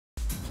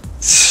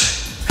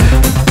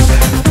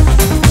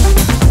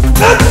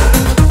So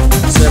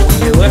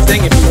when you're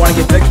lifting, if you want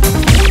to get big.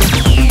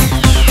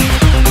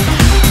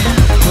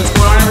 What's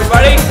going on,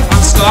 everybody?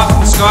 I'm Scott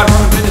from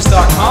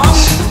ScottHermanFitness.com.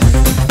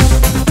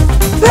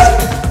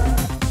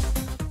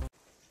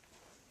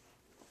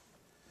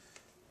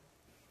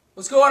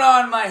 What's going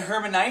on, my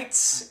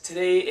Hermanites?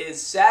 Today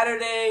is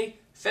Saturday,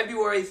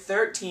 February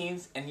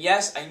 13th, and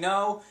yes, I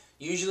know,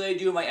 usually I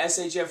do my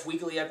SHF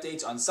weekly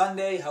updates on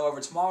Sunday. However,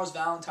 tomorrow's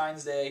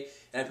Valentine's Day,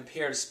 and I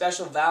prepared a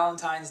special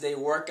Valentine's Day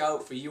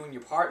workout for you and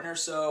your partner,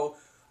 so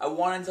I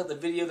wanted to let the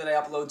video that I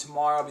upload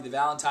tomorrow be the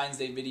Valentine's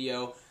Day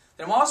video.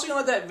 Then I'm also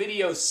going to let that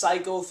video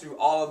cycle through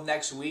all of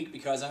next week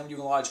because I'm going to be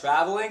doing a lot of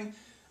traveling.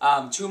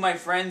 Two of my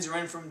friends are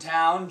in from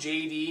town,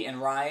 JD and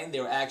Ryan.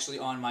 They were actually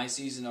on my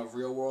season of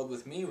Real World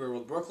with me, Real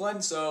World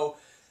Brooklyn. So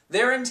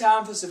they're in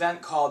town for this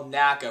event called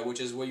NACA,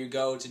 which is where you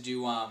go to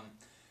do,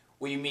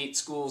 where you meet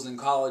schools and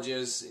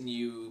colleges and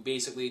you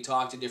basically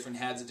talk to different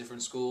heads of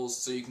different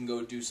schools so you can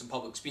go do some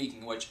public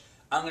speaking, which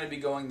I'm going to be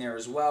going there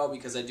as well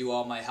because I do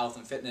all my health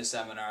and fitness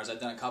seminars. I've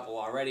done a couple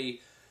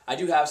already. I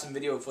do have some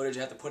video footage I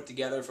have to put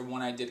together from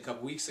one I did a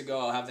couple weeks ago.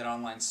 I'll have that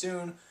online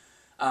soon.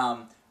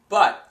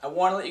 But I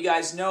want to let you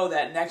guys know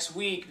that next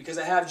week, because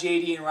I have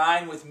JD and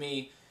Ryan with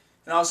me,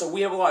 and also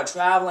we have a lot of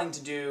traveling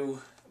to do.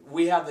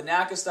 We have the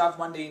NACA stuff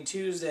Monday and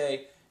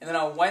Tuesday, and then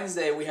on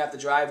Wednesday we have to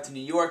drive to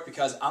New York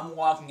because I'm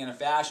walking in a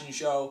fashion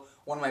show.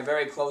 One of my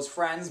very close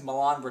friends,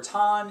 Milan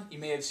Breton, you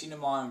may have seen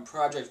him on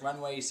Project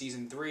Runway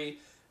Season 3.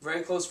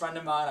 Very close friend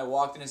of mine. I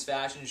walked in his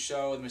fashion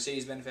show, the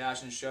Mercedes-Benz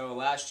fashion show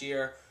last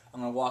year.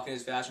 I'm going to walk in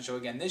his fashion show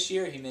again this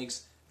year. He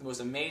makes the most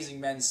amazing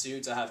men's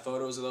suits. I have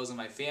photos of those on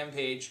my fan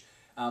page.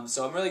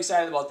 So I'm really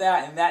excited about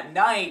that. And that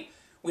night,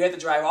 we had to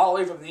drive all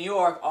the way from New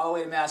York all the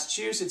way to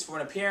Massachusetts for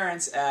an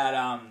appearance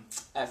at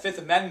Fifth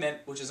Amendment,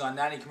 which is on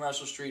 90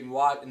 Commercial Street in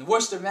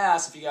Worcester,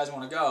 Mass, if you guys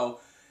want to go.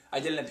 I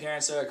did an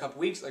appearance there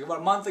about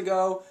a month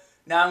ago.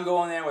 Now I'm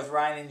going there with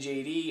Ryan and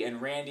JD,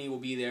 and Randy will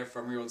be there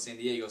from Real World San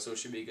Diego, so it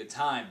should be a good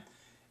time.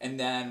 And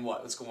then,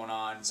 what's going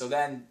on? So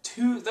then,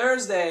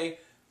 Thursday,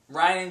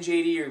 Ryan and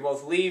JD are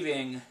both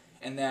leaving,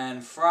 and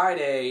then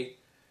Friday,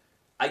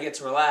 I get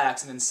to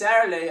relax, and then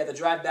Saturday, I have to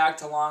drive back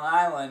to Long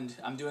Island.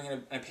 I'm doing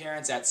an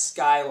appearance at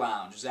Sky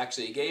Lounge. It's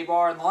actually a gay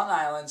bar in Long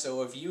Island,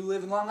 so if you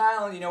live in Long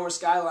Island, you know where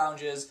Sky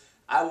Lounge is.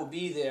 I will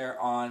be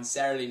there on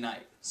Saturday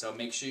night, so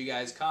make sure you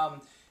guys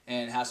come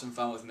and have some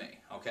fun with me,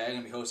 okay? I'm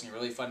going to be hosting a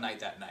really fun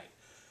night that night.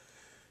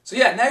 So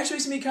yeah, next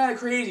week's going to be kind of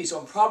crazy, so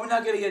I'm probably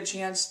not going to get a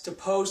chance to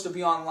post or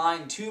be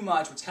online too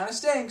much, which kind of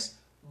stinks,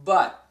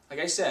 but like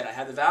I said, I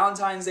have the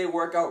Valentine's Day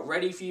workout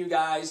ready for you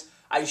guys.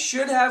 I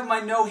should have my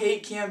No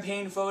Hate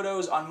campaign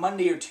photos on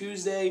Monday or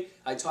Tuesday.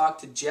 I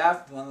talked to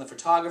Jeff, one of the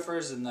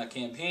photographers in the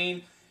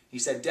campaign. He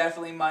said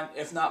definitely,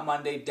 if not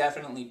Monday,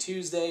 definitely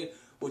Tuesday,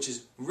 which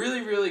is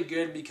really, really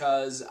good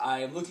because I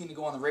am looking to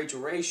go on the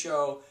Rachel Ray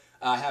show,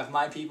 have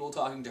my people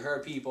talking to her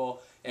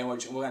people, and we're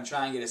going to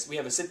try and we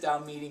have a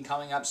sit-down meeting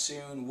coming up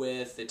soon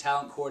with the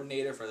talent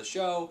coordinator for the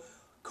show.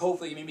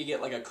 Hopefully maybe get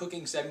like a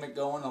cooking segment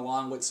going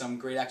along with some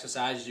great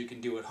exercises you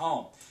can do at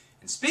home.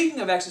 And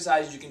speaking of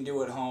exercises you can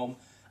do at home,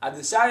 I've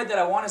decided that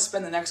I want to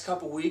spend the next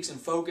couple weeks and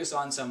focus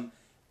on some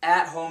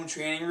at-home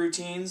training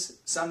routines,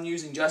 some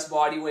using just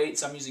body weight,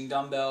 some using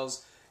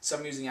dumbbells,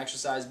 some using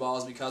exercise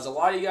balls, because a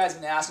lot of you guys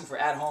have been asking for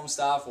at-home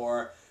stuff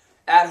or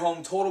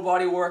at-home total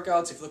body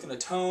workouts if you're looking to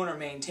tone or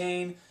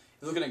maintain. If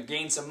you're looking to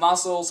gain some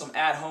muscle, some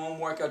at-home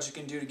workouts you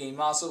can do to gain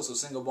muscle, so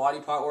single body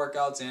part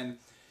workouts, and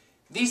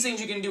these things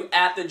you can do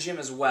at the gym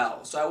as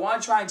well. So I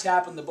want to try and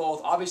tap into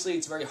both. Obviously,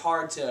 it's very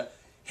hard to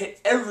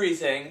hit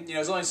everything.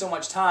 There's only so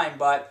much time,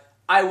 but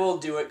I will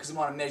do it because I'm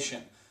on a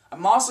mission.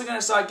 I'm also going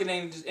to start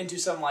getting into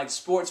some like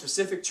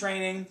sport-specific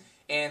training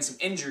and some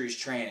injuries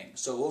training.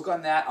 So look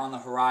on that on the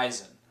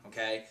horizon,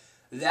 okay?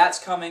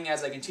 That's coming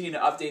as I continue to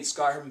update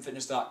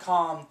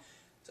ScottHermanFitness.com.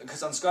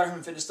 Because on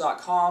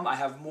ScottHermanFitness.com, I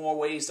have more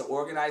ways to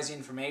organize the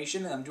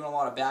information, and I'm doing a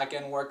lot of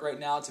back-end work right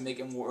now to make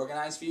it more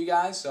organized for you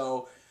guys.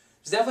 So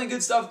there's definitely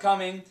good stuff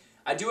coming.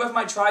 I do have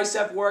my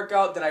tricep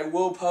workout that I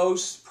will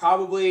post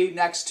probably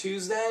next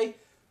Tuesday.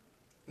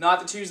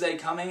 Not the Tuesday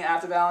coming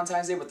after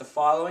Valentine's Day, but the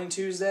following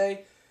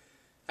Tuesday.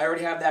 I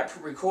already have that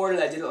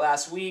recorded. I did it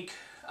last week.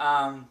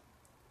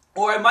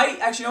 Or I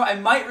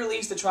might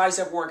release the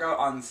tricep workout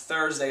on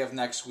Thursday of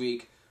next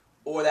week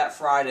or that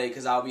Friday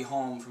because I'll be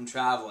home from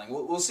traveling.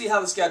 We'll see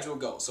how the schedule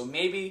goes. So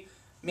maybe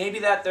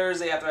that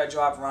Thursday after I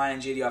drop Ryan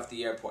and JD off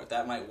the airport,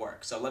 that might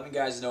work. So let me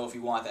guys know if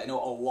you want that. I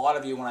know a lot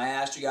of you, when I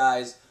asked you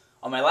guys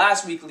on my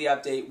last weekly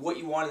update what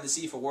you wanted to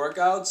see for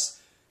workouts,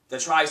 the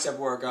tricep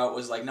workout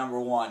was like number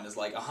one. There's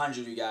like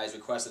 100 of you guys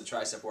requested a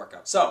tricep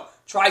workout. So,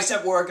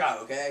 tricep workout,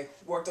 okay?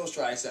 Work those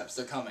triceps.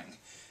 They're coming.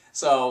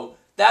 So,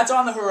 that's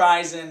on the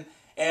horizon.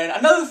 And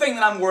another thing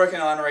that I'm working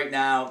on right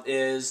now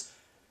is,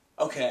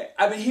 okay,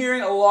 I've been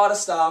hearing a lot of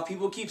stuff.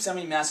 People keep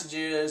sending me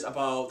messages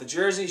about the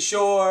Jersey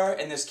Shore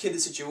and this kid, The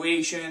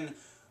Situation,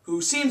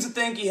 who seems to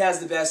think he has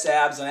the best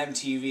abs on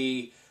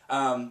MTV.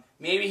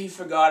 Maybe he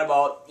forgot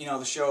about,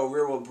 the show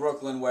Real World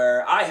Brooklyn,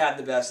 where I had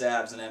the best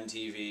abs on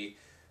MTV.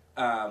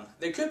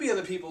 There could be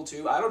other people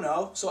too, I don't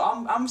know. So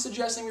I'm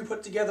suggesting we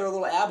put together a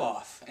little ab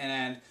off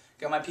and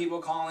got my people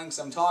calling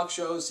some talk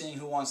shows, seeing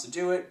who wants to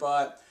do it.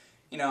 But,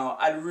 you know,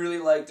 I'd really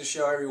like to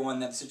show everyone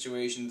that the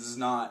situation does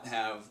not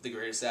have the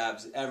greatest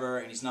abs ever,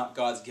 and he's not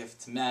God's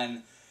gift to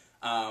men.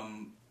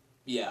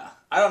 Yeah,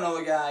 I don't know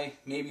the guy.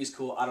 Maybe he's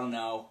cool. I don't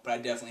know. But I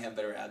definitely have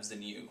better abs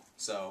than you.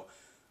 So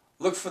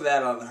look for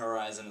that on the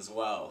horizon as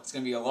well. It's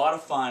going to be a lot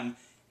of fun.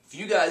 If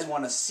you guys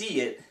want to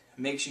see it,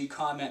 make sure you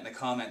comment in the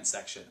comment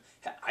section.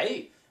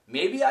 Hey,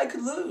 maybe I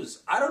could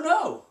lose. I don't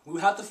know.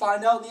 We have to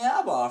find out in the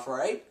ab off,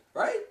 right?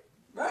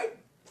 Right?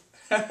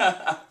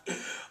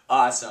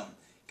 Awesome.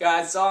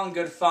 Guys, it's all in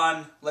good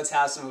fun. Let's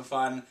have some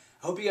fun.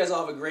 I hope you guys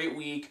all have a great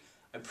week.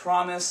 I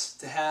promise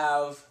to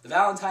have the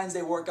Valentine's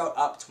Day workout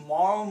up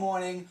tomorrow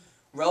morning,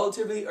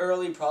 relatively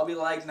early, probably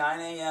like 9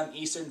 a.m.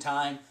 Eastern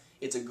Time.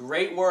 It's a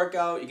great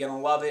workout. You're going to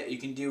love it. You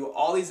can do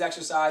all these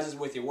exercises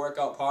with your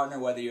workout partner,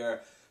 whether you're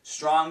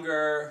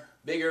stronger,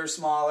 bigger,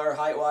 smaller,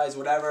 height-wise,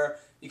 whatever.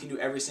 You can do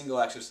every single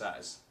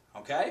exercise.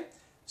 Okay?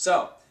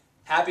 So,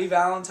 happy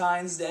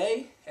Valentine's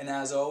Day, and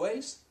as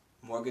always,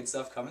 more good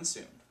stuff coming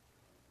soon.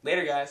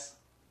 Later, guys.